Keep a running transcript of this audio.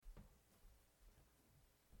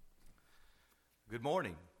Good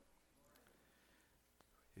morning.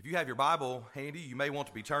 If you have your Bible handy, you may want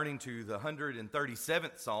to be turning to the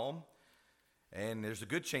 137th Psalm. And there's a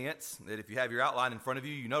good chance that if you have your outline in front of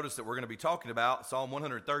you, you notice that we're going to be talking about Psalm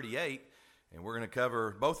 138. And we're going to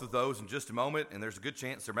cover both of those in just a moment. And there's a good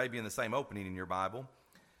chance there may be in the same opening in your Bible.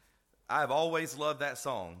 I've always loved that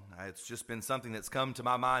song. It's just been something that's come to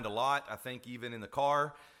my mind a lot. I think even in the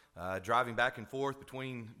car, driving back and forth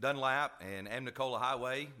between Dunlap and Amnicola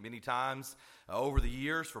Highway many times over the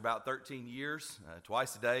years, for about 13 years,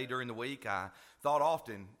 twice a day during the week. I thought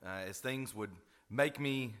often as things would make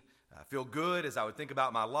me feel good, as I would think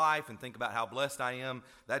about my life and think about how blessed I am,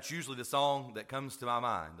 that's usually the song that comes to my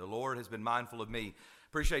mind. The Lord has been mindful of me.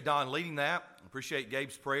 Appreciate Don leading that. Appreciate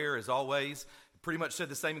Gabe's prayer as always. Pretty much said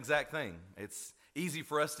the same exact thing. It's easy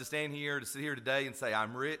for us to stand here, to sit here today and say,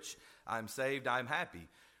 I'm rich, I'm saved, I'm happy.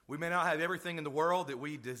 We may not have everything in the world that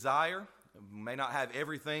we desire, we may not have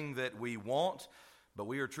everything that we want, but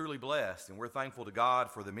we are truly blessed, and we're thankful to God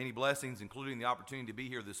for the many blessings, including the opportunity to be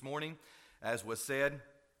here this morning. As was said,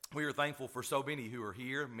 we are thankful for so many who are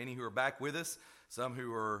here, many who are back with us, some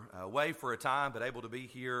who are away for a time, but able to be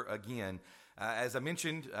here again. As I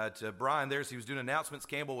mentioned to Brian there, as he was doing announcements,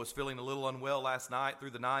 Campbell was feeling a little unwell last night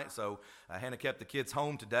through the night, so Hannah kept the kids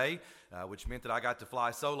home today, which meant that I got to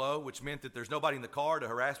fly solo, which meant that there's nobody in the car to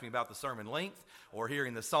harass me about the sermon length or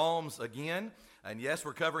hearing the Psalms again. And yes,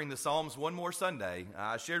 we're covering the Psalms one more Sunday.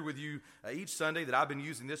 I shared with you each Sunday that I've been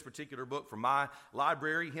using this particular book from my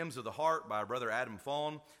library, Hymns of the Heart by Brother Adam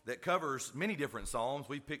Fawn, that covers many different Psalms.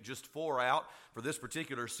 We picked just 4 out for this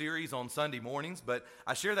particular series on Sunday mornings, but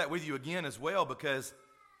I share that with you again as well because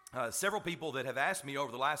several people that have asked me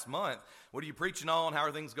over the last month, what are you preaching on? How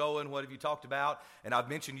are things going? What have you talked about? And I've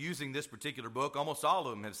mentioned using this particular book. Almost all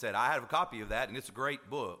of them have said, I have a copy of that, and it's a great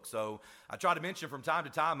book. So I try to mention from time to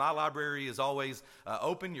time, my library is always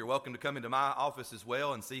open. You're welcome to come into my office as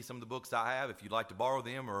well and see some of the books I have if you'd like to borrow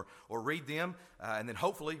them or read them, and then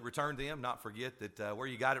hopefully return them. Not forget that where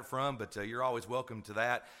you got it from, but you're always welcome to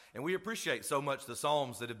that. And we appreciate so much the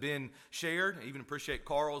Psalms that have been shared. I even appreciate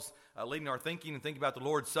Carl's leading our thinking and thinking about the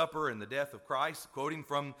Lord's Supper and the death of Christ, quoting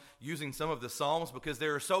from using some of the Psalms because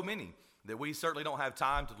there are so many that we certainly don't have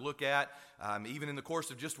time to look at. Even in the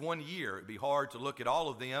course of just 1 year, it'd be hard to look at all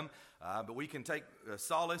of them, but we can take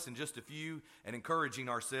solace in just a few and encouraging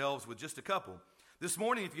ourselves with just a couple. This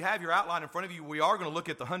morning, if you have your outline in front of you, we are going to look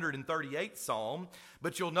at the 138th Psalm,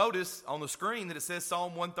 but you'll notice on the screen that it says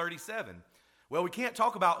Psalm 137. Well, we can't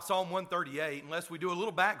talk about Psalm 138 unless we do a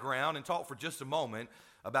little background and talk for just a moment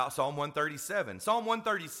about Psalm 137. Psalm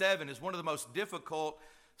 137 is one of the most difficult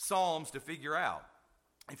Psalms to figure out.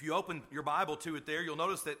 If you open your Bible to it there, you'll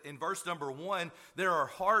notice that in verse number 1, there are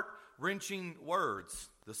heart-wrenching words.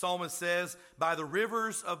 The psalmist says, by the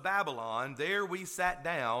rivers of Babylon, there we sat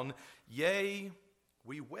down, yea,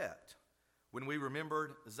 we wept when we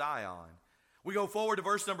remembered Zion. We go forward to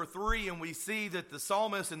verse number 3, and we see that the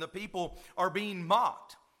psalmist and the people are being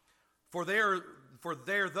mocked. For there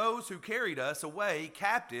those who carried us away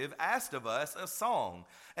captive asked of us a song,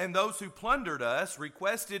 and those who plundered us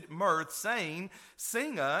requested mirth, saying,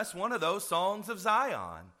 sing us one of those songs of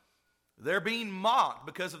Zion. They're being mocked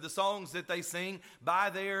because of the songs that they sing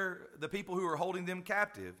by the people who are holding them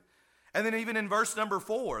captive. And then even in verse number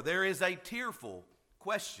 4, there is a tearful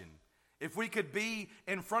question. If we could be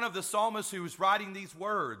in front of the psalmist who is writing these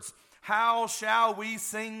words, how shall we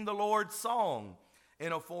sing the Lord's song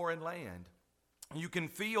in a foreign land? You can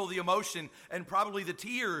feel the emotion and probably the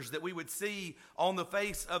tears that we would see on the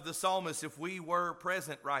face of the psalmist if we were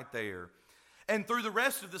present right there. And through the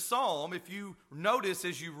rest of the psalm, if you notice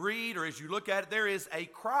as you read or as you look at it, there is a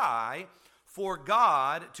cry for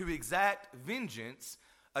God to exact vengeance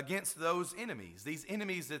against those enemies, these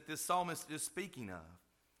enemies that this psalmist is speaking of.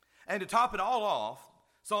 And to top it all off,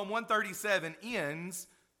 Psalm 137 ends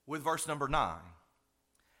with verse number 9.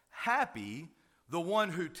 Happy the one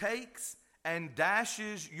who takes and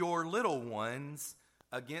dashes your little ones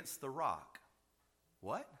against the rock.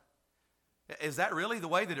 What? Is that really the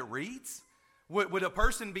way that it reads? Would a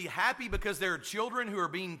person be happy because there are children who are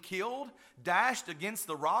being killed, dashed against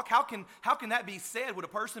the rock? How can that be said? Would a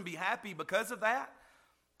person be happy because of that?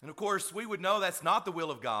 And of course, we would know that's not the will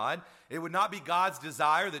of God. It would not be God's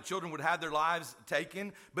desire that children would have their lives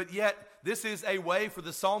taken. But yet, this is a way for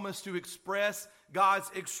the psalmist to express God's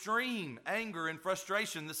extreme anger and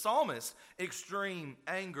frustration. The psalmist's extreme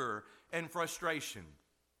anger and frustration.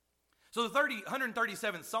 So the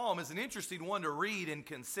 137th Psalm is an interesting one to read and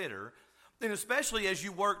consider. And especially as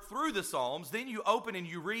you work through the Psalms, then you open and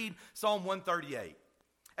you read Psalm 138.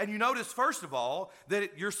 And you notice, first of all,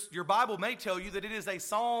 that your Bible may tell you that it is a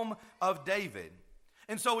Psalm of David.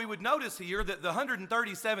 And so we would notice here that the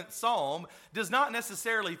 137th Psalm does not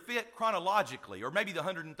necessarily fit chronologically, or maybe the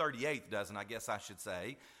 138th doesn't, I guess I should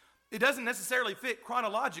say. It doesn't necessarily fit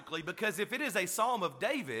chronologically, because if it is a Psalm of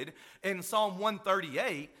David in Psalm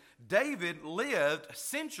 138, David lived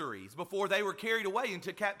centuries before they were carried away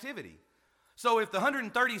into captivity. So if the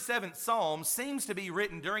 137th Psalm seems to be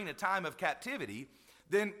written during a time of captivity,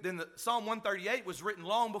 then the Psalm 138 was written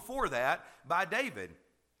long before that by David.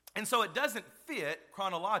 And so it doesn't fit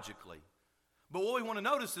chronologically. But what we want to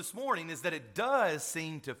notice this morning is that it does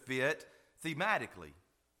seem to fit thematically.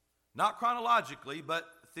 Not chronologically, but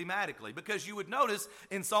thematically. Because you would notice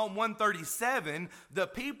in Psalm 137, the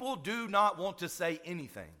people do not want to say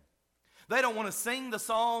anything. They don't want to sing the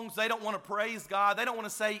songs. They don't want to praise God. They don't want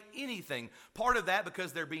to say anything. Part of that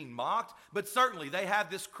because they're being mocked. But certainly they have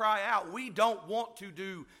this cry out, we don't want to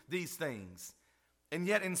do these things. And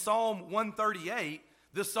yet in Psalm 138,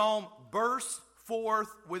 the psalm bursts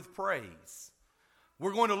forth with praise.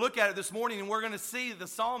 We're going to look at it this morning, and we're going to see the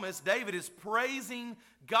psalmist, David, is praising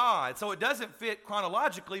God. So it doesn't fit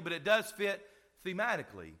chronologically, but it does fit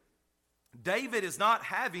thematically. David is not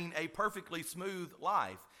having a perfectly smooth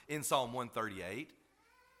life in Psalm 138,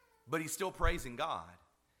 but he's still praising God.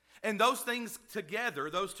 And those things together,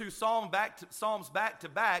 those two psalms back to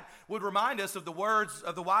back, would remind us of the words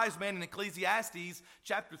of the wise man in Ecclesiastes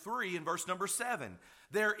chapter 3 and verse number 7.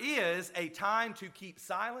 There is a time to keep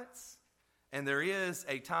silence, and there is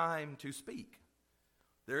a time to speak.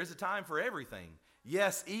 There is a time for everything.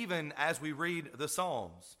 Yes, even as we read the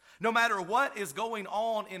Psalms. No matter what is going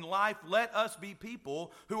on in life, let us be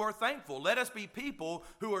people who are thankful. Let us be people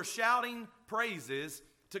who are shouting praises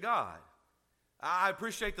to God. I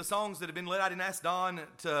appreciate the songs that have been led. I didn't ask Don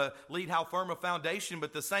to lead How Firm a Foundation,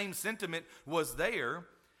 but the same sentiment was there.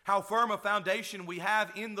 How firm a foundation we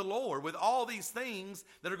have in the Lord. With all these things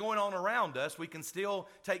that are going on around us, we can still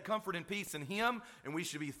take comfort and peace in Him, and we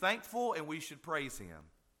should be thankful and we should praise Him.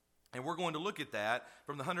 And we're going to look at that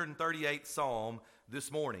from the 138th Psalm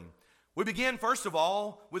this morning. We begin, first of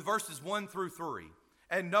all, with verses 1 through 3.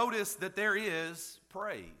 And notice that there is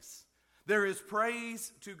praise. There is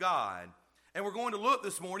praise to God. And we're going to look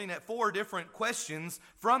this morning at 4 different questions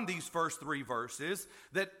from these first 3 verses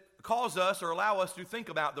that cause us or allow us to think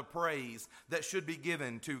about the praise that should be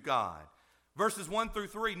given to God. Verses 1 through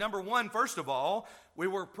 3. Number 1, first of all, we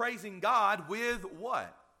were praising God with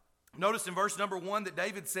what? Notice in verse number 1 that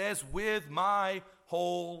David says, with my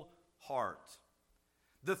whole heart.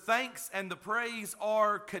 The thanks and the praise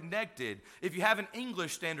are connected. If you have an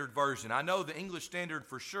English Standard Version, I know the English Standard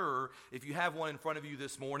for sure, if you have one in front of you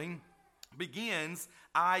this morning, begins,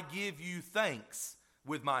 I give you thanks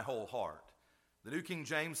with my whole heart. The New King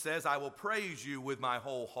James says, I will praise you with my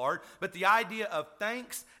whole heart. But the idea of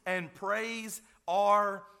thanks and praise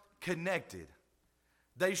are connected.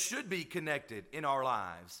 They should be connected in our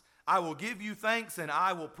lives. I will give you thanks and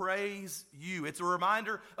I will praise you. It's a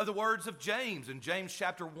reminder of the words of James in James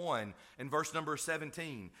chapter 1 and verse number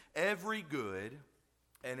 17. Every good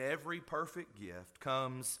and every perfect gift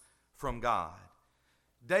comes from God.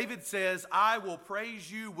 David says, I will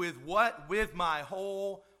praise you with what? With my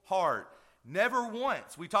whole heart. Never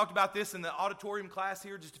once. We talked about this in the auditorium class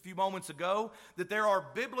here just a few moments ago, that there are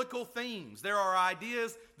biblical themes. There are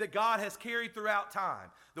ideas that God has carried throughout time.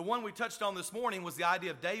 The one we touched on this morning was the idea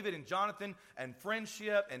of David and Jonathan and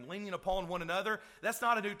friendship and leaning upon one another. That's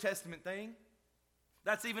not a New Testament thing.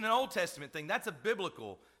 That's even an Old Testament thing. That's a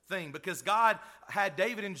biblical thing because God had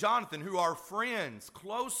David and Jonathan who are friends,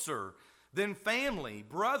 closer than family,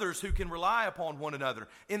 brothers who can rely upon one another.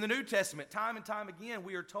 In the New Testament, time and time again,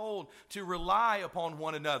 we are told to rely upon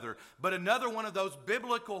one another. But another one of those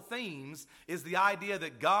biblical themes is the idea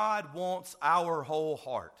that God wants our whole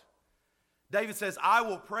heart. David says, I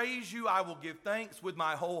will praise you, I will give thanks with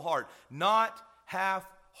my whole heart, not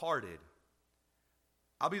half-hearted.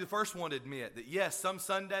 I'll be the first one to admit that yes, some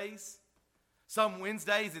Sundays, some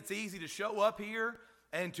Wednesdays, it's easy to show up here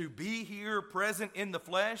and to be here present in the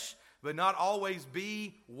flesh, but not always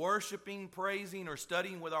be worshiping, praising, or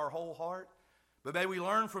studying with our whole heart. But may we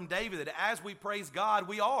learn from David that as we praise God,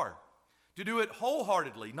 we are to do it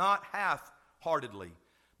wholeheartedly, not half-heartedly.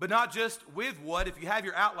 But not just with what. If you have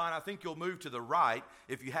your outline, I think you'll move to the right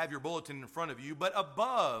if you have your bulletin in front of you. But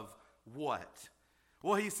above what?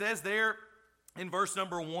 Well, he says there in verse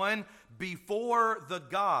number 1, before the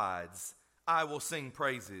gods I will sing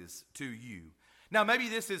praises to you. Now, maybe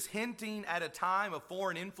this is hinting at a time of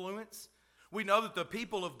foreign influence. We know that the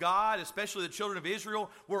people of God, especially the children of Israel,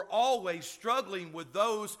 were always struggling with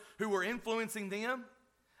those who were influencing them.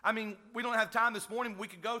 I mean, we don't have time this morning. We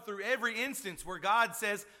could go through every instance where God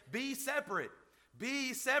says, be separate,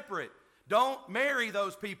 be separate. Don't marry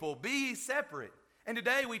those people. Be separate. And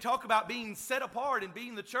today we talk about being set apart and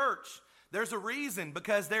being the church. There's a reason,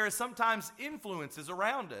 because there are sometimes influences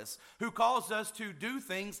around us who cause us to do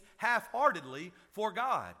things half-heartedly for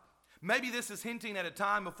God. Maybe this is hinting at a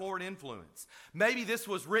time of foreign influence. Maybe this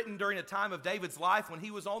was written during a time of David's life when he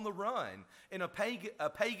was on the run in a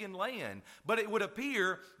pagan land. But it would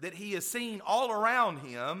appear that he is seeing all around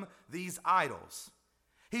him these idols.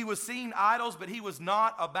 He was seeing idols, but he was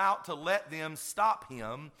not about to let them stop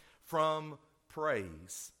him from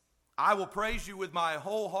praise. I will praise you with my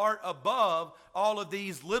whole heart above all of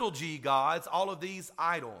these little g gods, all of these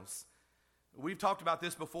idols. We've talked about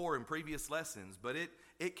this before in previous lessons, but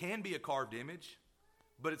it can be a carved image,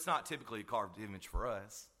 but it's not typically a carved image for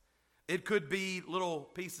us. It could be little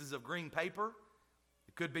pieces of green paper.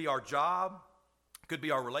 It could be our job. It could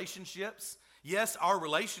be our relationships. Yes, our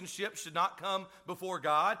relationships should not come before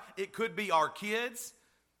God. It could be our kids.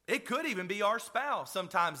 It could even be our spouse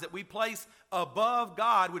sometimes that we place above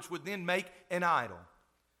God, which would then make an idol.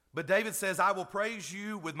 But David says, I will praise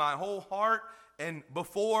you with my whole heart and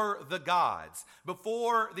before the gods,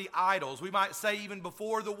 before the idols, we might say even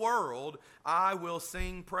before the world, I will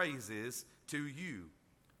sing praises to you.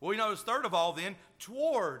 Well, we notice third of all then,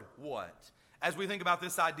 toward what? As we think about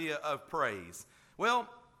this idea of praise. Well,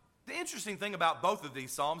 the interesting thing about both of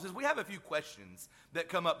these Psalms is we have a few questions that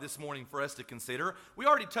come up this morning for us to consider. We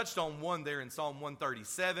already touched on one there in Psalm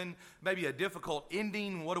 137, maybe a difficult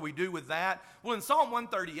ending. What do we do with that? Well, in Psalm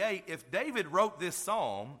 138, if David wrote this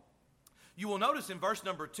psalm, you will notice in verse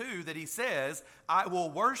number 2 that he says, I will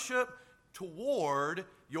worship toward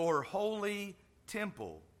your holy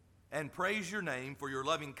temple and praise your name for your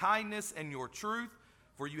loving kindness and your truth,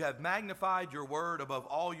 for you have magnified your word above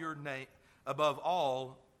all your name.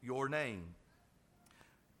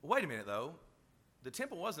 Wait a minute, though. The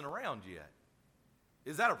temple wasn't around yet.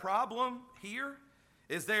 Is that a problem here?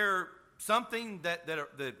 Is there something that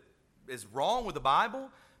is wrong with the Bible?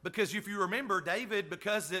 Because if you remember, David,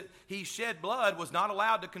 because he shed blood, was not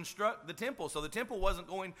allowed to construct the temple. So the temple wasn't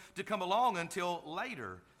going to come along until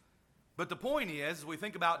later. But the point is, as we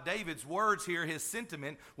think about David's words here, his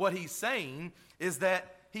sentiment, what he's saying is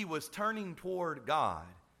that he was turning toward God,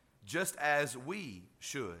 just as we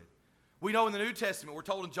should. We know in the New Testament, we're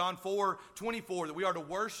told in John 4:24 that we are to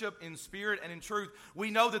worship in spirit and in truth. We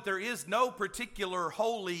know that there is no particular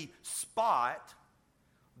holy spot.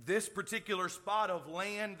 This particular spot of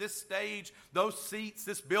land, this stage, those seats,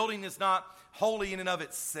 this building is not holy in and of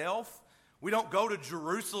itself. We don't go to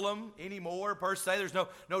Jerusalem anymore, per se. There's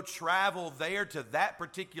no travel there to that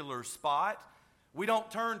particular spot. We don't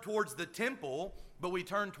turn towards the temple, but we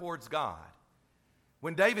turn towards God.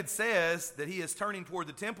 When David says that he is turning toward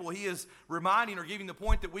the temple, he is reminding or giving the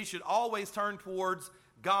point that we should always turn towards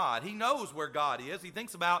God. He knows where God is. He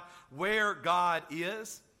thinks about where God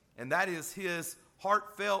is, and that is his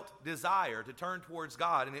heartfelt desire to turn towards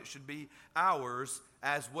God, and it should be ours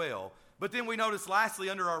as well. But then we notice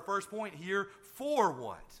lastly under our first point here, for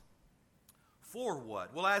what? For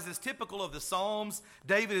what? Well, as is typical of the Psalms,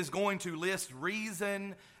 David is going to list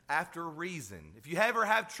reason after reason. If you ever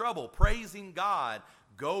have trouble praising God,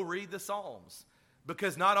 go read the Psalms.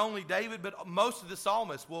 Because not only David, but most of the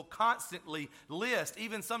psalmists will constantly list,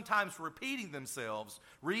 even sometimes repeating themselves,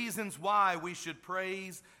 reasons why we should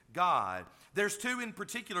praise God. There's two in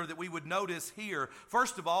particular that we would notice here.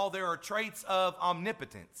 First of all, there are traits of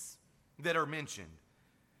omnipotence that are mentioned.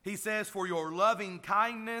 He says, for your loving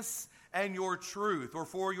kindness and your truth, or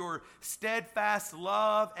for your steadfast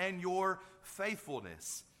love and your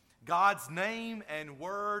faithfulness. God's name and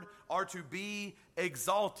word are to be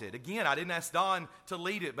exalted. Again, I didn't ask Don to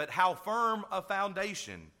lead it, but how firm a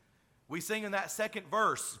foundation. We sing in that second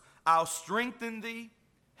verse, I'll strengthen thee,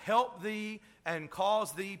 help thee, and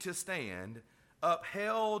cause thee to stand,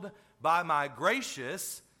 upheld by my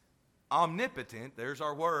gracious, omnipotent, there's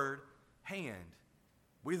our word, hand.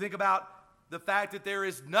 We think about the fact that there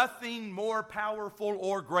is nothing more powerful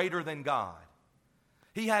or greater than God.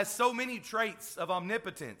 He has so many traits of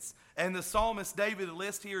omnipotence, and the psalmist David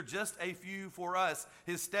lists here just a few for us.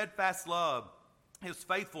 His steadfast love, his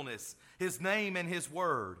faithfulness, his name, and his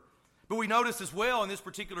word. But we notice as well in this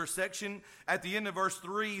particular section, at the end of verse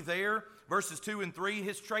 3 there, verses 2 and 3,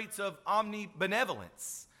 his traits of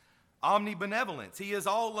omnibenevolence. Omnibenevolence. He is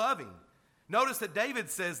all-loving. Notice that David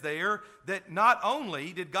says there that not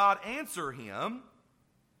only did God answer him,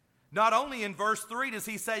 not only in verse 3 does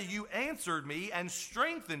he say, you answered me and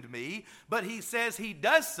strengthened me, but he says he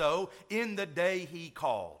does so in the day he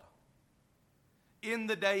called. In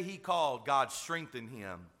the day he called, God strengthened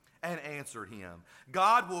him and answered him.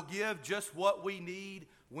 God will give just what we need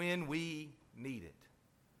when we need it.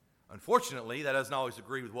 Unfortunately, that doesn't always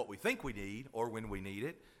agree with what we think we need or when we need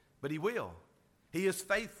it, but he will. He is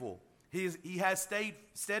faithful. He has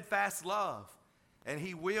steadfast love, and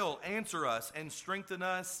he will answer us and strengthen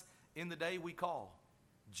us in the day we call,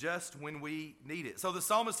 just when we need it. So the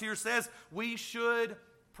psalmist here says we should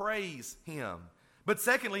praise him. But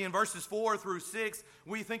secondly, in verses 4 through 6,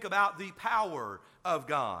 we think about the power of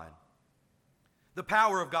God. The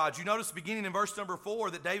power of God. You notice beginning in verse number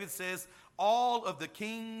 4 that David says, all of the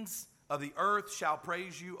kings of the earth shall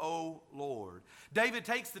praise you, O Lord. David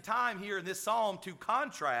takes the time here in this psalm to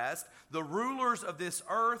contrast the rulers of this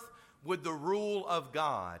earth with the rule of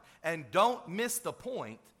God. And don't miss the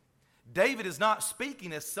point. David is not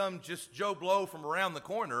speaking as some just Joe Blow from around the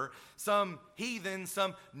corner, some heathen,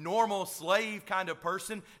 some normal slave kind of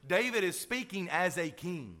person. David is speaking as a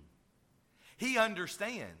king. He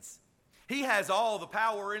understands. He has all the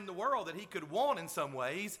power in the world that he could want in some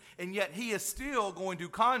ways, and yet he is still going to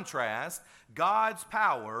contrast God's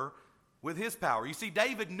power with his power. You see,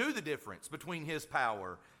 David knew the difference between his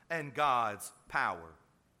power and God's power.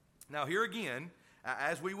 Now here again,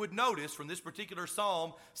 as we would notice from this particular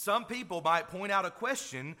psalm, some people might point out a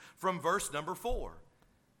question from verse number 4.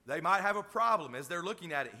 They might have a problem as they're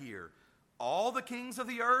looking at it here. All the kings of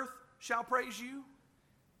the earth shall praise you?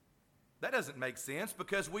 That doesn't make sense,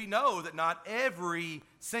 because we know that not every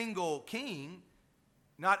single king,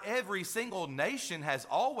 not every single nation has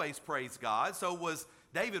always praised God. So was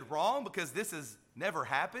David wrong because this has never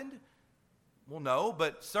happened? Well, no,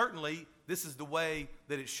 but certainly this is the way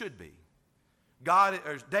that it should be.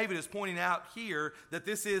 David is pointing out here that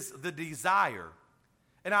this is the desire.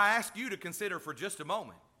 And I ask you to consider for just a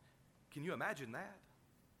moment, can you imagine that?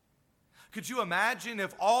 Could you imagine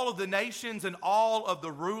if all of the nations and all of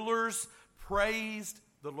the rulers praised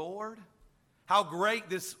the Lord? How great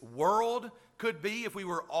this world could be if we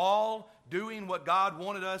were all doing what God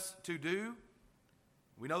wanted us to do?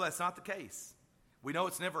 We know that's not the case. We know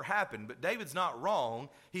it's never happened, but David's not wrong.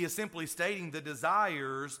 He is simply stating the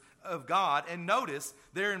desires of God. And notice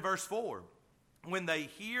there in verse 4, when they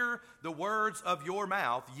hear the words of your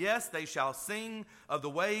mouth, yes, they shall sing of the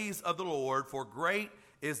ways of the Lord, for great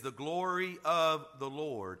is the glory of the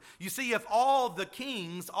Lord. You see, if all the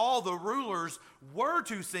kings, all the rulers were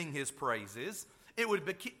to sing his praises, it would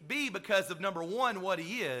be because of, number one, what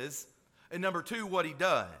he is, and number two, what he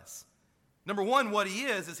does. Number one, what he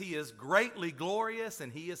is he is greatly glorious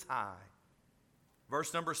and he is high.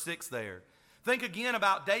 Verse number 6 there. Think again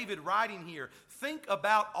about David writing here. Think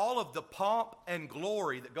about all of the pomp and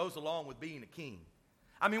glory that goes along with being a king.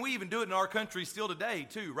 I mean, we even do it in our country still today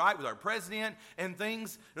too, right? With our president and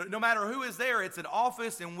things. No matter who is there, it's an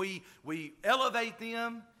office and we elevate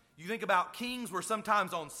them. You think about kings were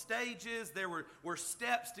sometimes on stages. There were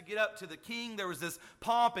steps to get up to the king. There was this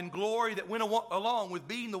pomp and glory that went along with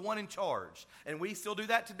being the one in charge. And we still do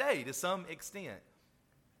that today to some extent.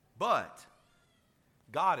 But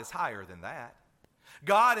God is higher than that.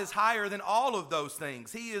 God is higher than all of those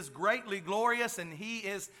things. He is greatly glorious and he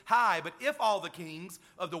is high. But if all the kings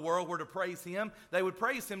of the world were to praise him, they would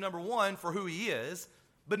praise him, number one, for who he is,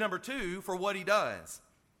 but number two, for what he does.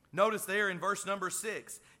 Notice there in verse number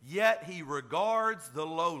 6, yet he regards the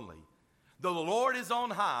lowly. Though the Lord is on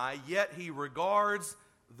high, yet he regards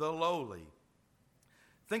the lowly.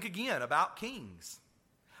 Think again about kings.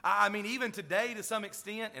 I mean, even today to some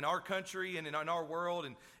extent in our country and in our world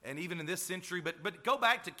and even in this century, but go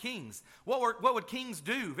back to kings. What would kings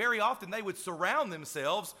do? Very often they would surround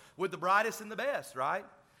themselves with the brightest and the best, right?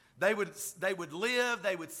 They would live,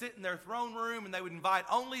 they would sit in their throne room, and they would invite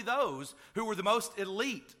only those who were the most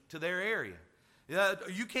elite to their area.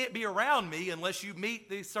 You can't be around me unless you meet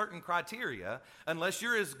these certain criteria, unless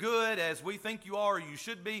you're as good as we think you are or you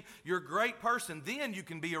should be. You're a great person, then you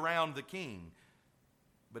can be around the king.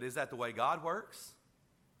 But is that the way God works?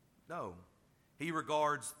 No. He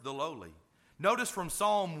regards the lowly. Notice from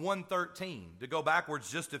Psalm 113, to go backwards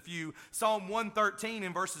just a few, Psalm 113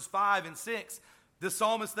 in verses 5 and 6, the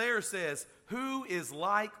psalmist there says, who is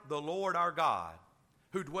like the Lord our God,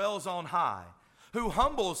 who dwells on high, who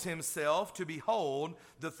humbles himself to behold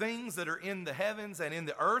the things that are in the heavens and in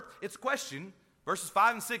the earth? It's a question. Verses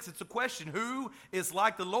 5 and 6, it's a question. Who is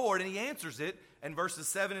like the Lord? And he answers it in verses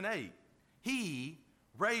 7 and 8. He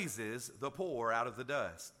raises the poor out of the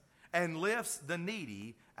dust and lifts the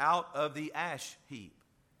needy out of the ash heap,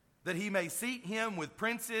 that he may seat him with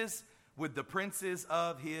princes, with the princes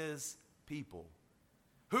of his people.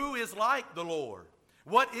 Who is like the Lord?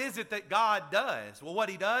 What is it that God does? Well, what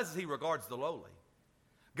he does is he regards the lowly.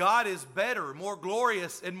 God is better, more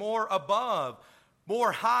glorious, and more above,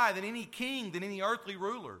 more high than any king, than any earthly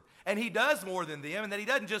ruler. And he does more than them, and that he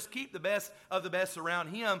doesn't just keep the best of the best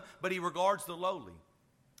around him, but he regards the lowly.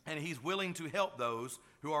 And he's willing to help those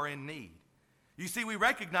who are in need. You see, we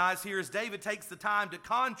recognize here as David takes the time to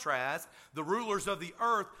contrast the rulers of the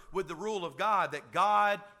earth with the rule of God, that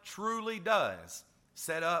God truly does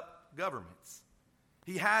set up governments.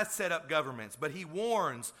 He has set up governments, but he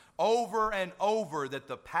warns over and over that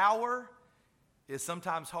the power is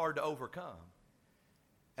sometimes hard to overcome,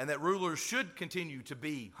 and that rulers should continue to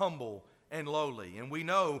be humble and lowly. And we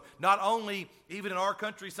know not only even in our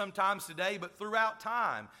country sometimes today, but throughout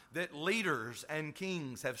time, that leaders and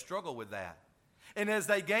kings have struggled with that. And as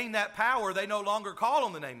they gain that power, they no longer call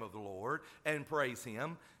on the name of the Lord and praise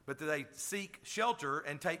him, but that they seek shelter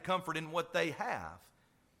and take comfort in what they have.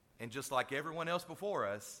 And just like everyone else before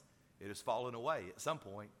us, it has fallen away at some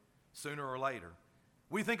point, sooner or later.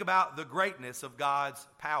 We think about the greatness of God's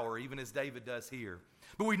power, even as David does here.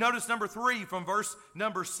 But we notice number 3 from verse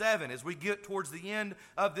number 7, as we get towards the end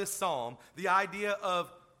of this psalm, the idea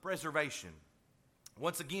of preservation.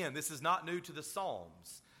 Once again, this is not new to the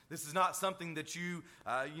Psalms. This is not something that you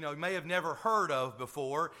may have never heard of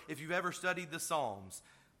before if you've ever studied the Psalms.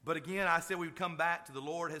 But again, I said we would come back to the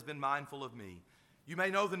Lord has been mindful of me. You may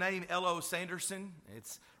know the name L.O. Sanderson.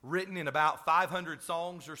 It's written in about 500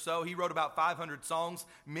 songs or so. He wrote about 500 songs,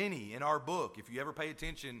 many in our book. If you ever pay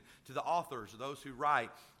attention to the authors or those who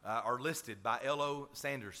write, are listed by L.O.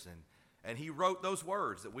 Sanderson. And he wrote those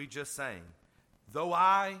words that we just sang. Though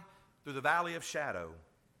I, through the valley of shadow,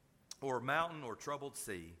 or mountain or troubled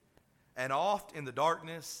sea, and oft in the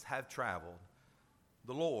darkness have traveled,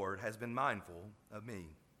 the Lord has been mindful of me.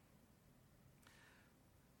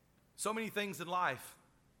 So many things in life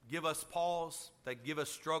give us pause, they give us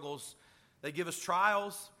struggles, they give us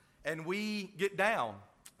trials, and we get down,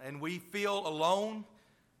 and we feel alone,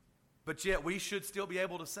 but yet we should still be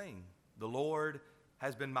able to sing, the Lord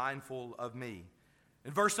has been mindful of me.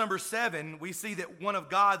 In verse number 7, we see that one of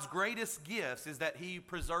God's greatest gifts is that he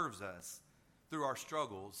preserves us through our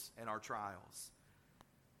struggles and our trials.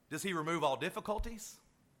 Does he remove all difficulties?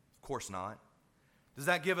 Of course not. Does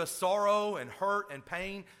that give us sorrow and hurt and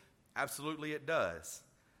pain? Absolutely it does.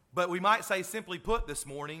 But we might say, simply put this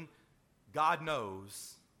morning, God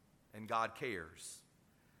knows and God cares.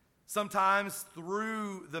 Sometimes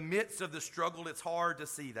through the midst of the struggle, it's hard to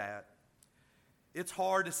see that. It's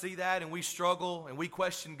hard to see that, and we struggle, and we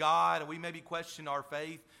question God, and we maybe question our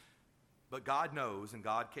faith, but God knows and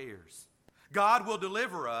God cares. God will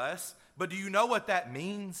deliver us, but do you know what that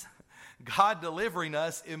means? God delivering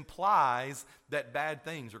us implies that bad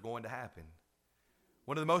things are going to happen.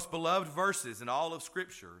 One of the most beloved verses in all of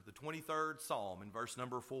Scripture, the 23rd Psalm in verse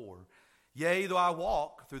number 4. Yea, though I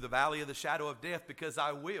walk through the valley of the shadow of death, because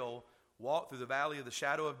I will walk through the valley of the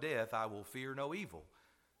shadow of death, I will fear no evil.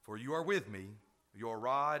 For you are with me, your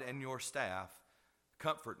rod and your staff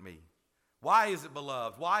comfort me. Why is it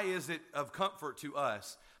beloved? Why is it of comfort to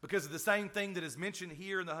us? Because of the same thing that is mentioned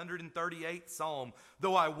here in the 138th Psalm.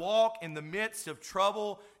 Though I walk in the midst of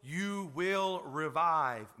trouble, you will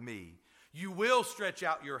revive me. You will stretch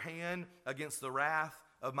out your hand against the wrath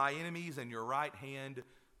of my enemies, and your right hand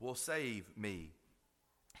will save me.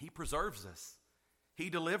 He preserves us. He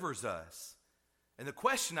delivers us. And the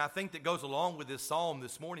question I think that goes along with this psalm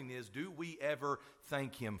this morning is, do we ever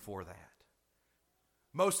thank him for that?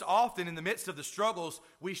 Most often in the midst of the struggles,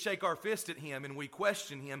 we shake our fist at him and we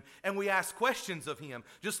question him and we ask questions of him,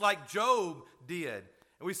 just like Job did.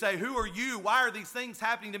 And we say, who are you? Why are these things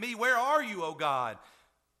happening to me? Where are you, O God?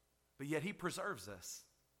 But yet he preserves us.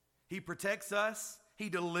 He protects us. He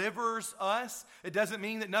delivers us. It doesn't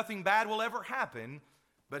mean that nothing bad will ever happen,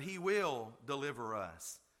 but he will deliver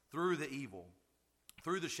us through the evil,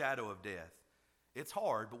 through the shadow of death. It's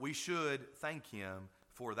hard, but we should thank him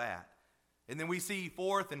for that. And then we see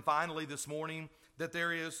fourth and finally this morning that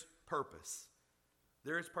there is purpose.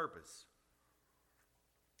 There is purpose.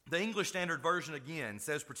 The English Standard Version again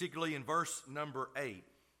says, particularly in verse number 8,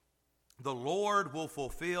 the Lord will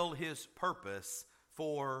fulfill his purpose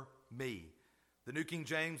for me. The New King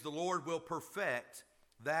James, the Lord will perfect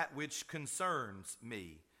that which concerns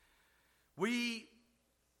me. We,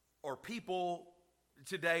 or people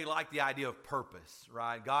today, like the idea of purpose,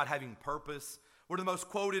 right? God having purpose. One of the most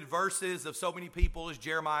quoted verses of so many people is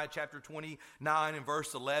Jeremiah chapter 29 and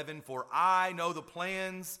verse 11. For I know the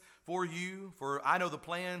plans for you, for I know the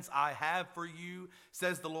plans I have for you,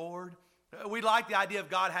 says the Lord. We like the idea of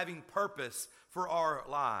God having purpose for our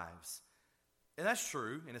lives. And that's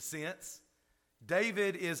true in a sense.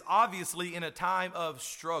 David is obviously in a time of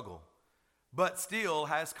struggle, but still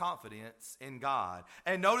has confidence in God.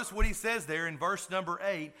 And notice what he says there in verse number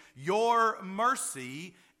 8, your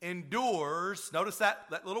mercy endures, notice that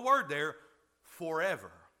little word there,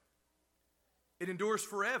 forever. It endures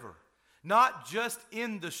forever. Not just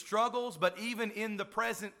in the struggles, but even in the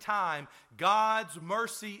present time, God's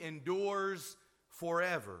mercy endures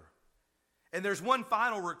forever. And there's one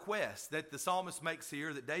final request that the psalmist makes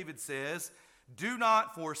here that David says, do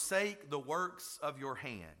not forsake the works of your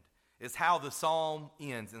hand, is how the psalm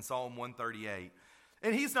ends in Psalm 138.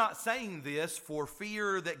 And he's not saying this for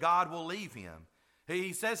fear that God will leave him.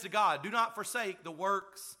 He says to God, do not forsake the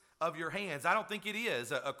works of your hands. I don't think it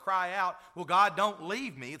is a cry out, well, God, don't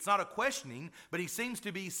leave me. It's not a questioning, but he seems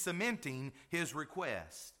to be cementing his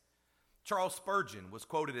request. Charles Spurgeon was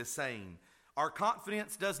quoted as saying, our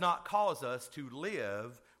confidence does not cause us to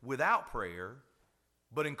live without prayer,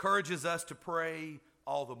 but encourages us to pray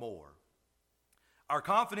all the more. Our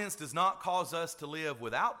confidence does not cause us to live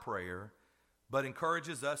without prayer, but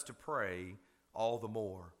encourages us to pray all the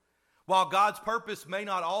more. While God's purpose may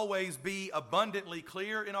not always be abundantly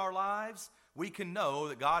clear in our lives, we can know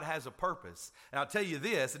that God has a purpose. And I'll tell you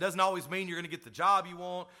this, it doesn't always mean you're going to get the job you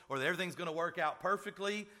want or that everything's going to work out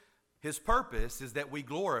perfectly. His purpose is that we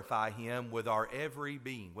glorify him with our every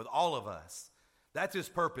being, with all of us. That's his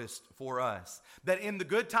purpose for us. That in the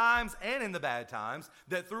good times and in the bad times,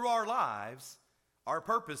 that through our lives, our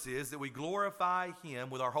purpose is that we glorify him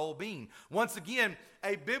with our whole being. Once again,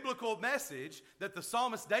 a biblical message that the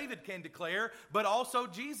psalmist David can declare, but also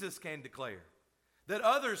Jesus can declare. That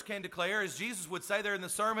others can declare, as Jesus would say there in the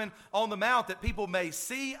Sermon on the Mount, that people may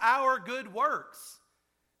see our good works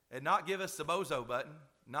and not give us the bozo button,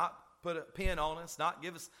 not put a pin on us, not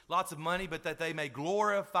give us lots of money, but that they may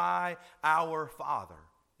glorify our Father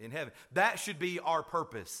in heaven. That should be our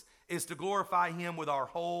purpose, is to glorify him with our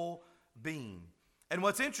whole being. And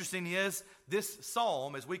what's interesting is this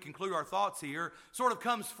psalm, as we conclude our thoughts here, sort of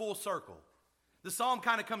comes full circle. The psalm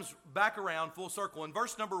kind of comes back around full circle. In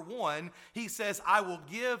verse number 1, he says, I will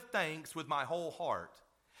give thanks with my whole heart.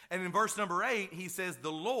 And in verse number 8, he says,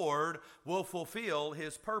 the Lord will fulfill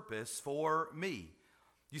his purpose for me.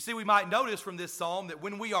 You see, we might notice from this psalm that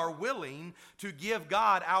when we are willing to give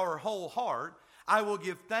God our whole heart, I will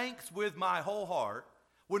give thanks with my whole heart.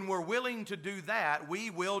 When we're willing to do that, we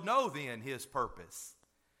will know then his purpose.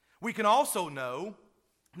 We can also know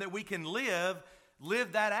that we can live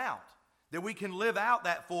that out. That we can live out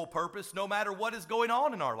that full purpose no matter what is going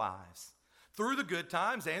on in our lives. Through the good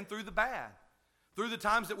times and through the bad. Through the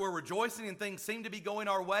times that we're rejoicing and things seem to be going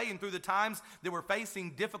our way, and through the times that we're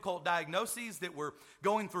facing difficult diagnoses, that we're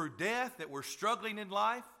going through death, that we're struggling in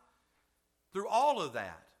life. Through all of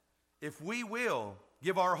that, if we will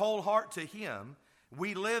give our whole heart to him,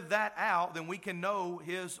 we live that out, then we can know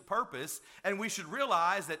his purpose. And we should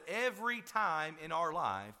realize that every time in our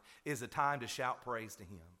life is a time to shout praise to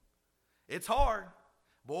him. It's hard.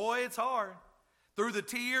 Boy, it's hard. Through the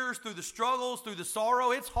tears, through the struggles, through the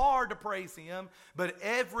sorrow, it's hard to praise him. But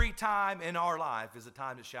every time in our life is a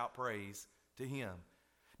time to shout praise to him.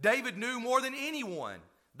 David knew more than anyone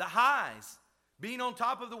the highs, being on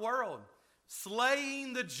top of the world,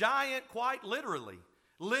 slaying the giant quite literally,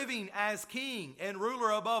 living as king and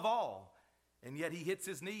ruler above all. And yet he hits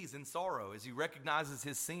his knees in sorrow as he recognizes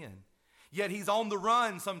his sin. Yet he's on the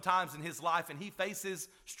run sometimes in his life and he faces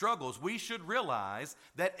struggles. We should realize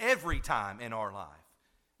that every time in our life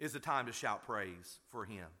is a time to shout praise for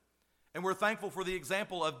him. And we're thankful for the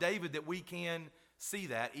example of David that we can see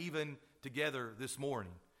that even together this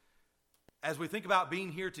morning. As we think about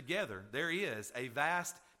being here together, there is a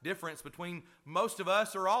vast difference between most of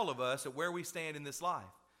us or all of us at where we stand in this life.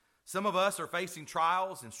 Some of us are facing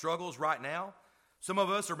trials and struggles right now. Some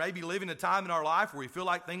of us are maybe living a time in our life where we feel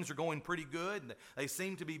like things are going pretty good and they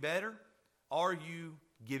seem to be better. Are you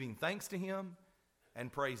giving thanks to him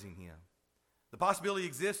and praising him? The possibility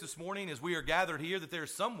exists this morning as we are gathered here that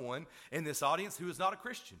there's someone in this audience who is not a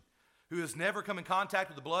Christian, who has never come in contact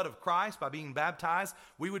with the blood of Christ by being baptized.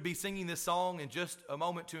 We would be singing this song in just a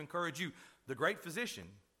moment to encourage you. The great physician.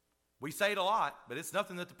 We say it a lot, but it's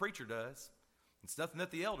nothing that the preacher does. It's nothing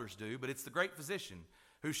that the elders do, but it's the great physician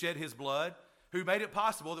who shed his blood, who made it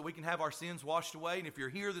possible that we can have our sins washed away. And if you're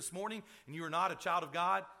here this morning and you are not a child of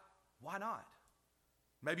God, why not?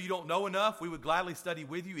 Maybe you don't know enough. We would gladly study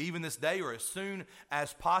with you even this day or as soon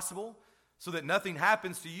as possible so that nothing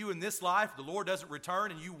happens to you in this life. The Lord doesn't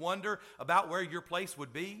return and you wonder about where your place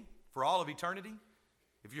would be for all of eternity.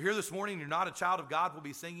 If you're here this morning and you're not a child of God, we'll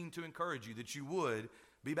be singing to encourage you that you would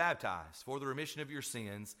be baptized for the remission of your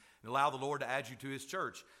sins and allow the Lord to add you to his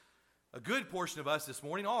church. A good portion of us this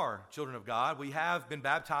morning are children of God. We have been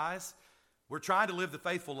baptized. We're trying to live the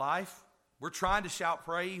faithful life. We're trying to shout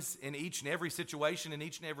praise in each and every situation and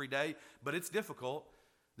each and every day, but it's difficult.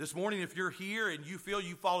 This morning, if you're here and you feel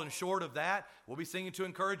you've fallen short of that, we'll be singing to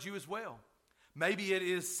encourage you as well. Maybe it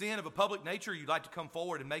is sin of a public nature. You'd like to come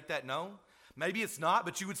forward and make that known. Maybe it's not,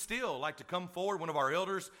 but you would still like to come forward. One of our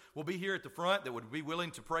elders will be here at the front that would be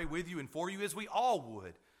willing to pray with you and for you, as we all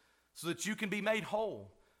would, so that you can be made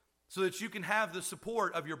whole, so that you can have the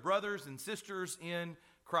support of your brothers and sisters in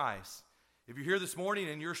Christ. If you're here this morning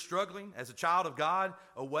and you're struggling as a child of God,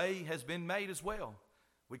 a way has been made as well.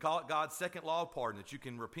 We call it God's second law of pardon, that you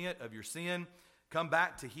can repent of your sin, come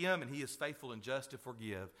back to Him, and He is faithful and just to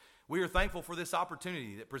forgive. We are thankful for this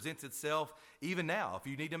opportunity that presents itself even now. If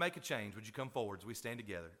you need to make a change, would you come forward as we stand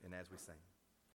together and as we sing?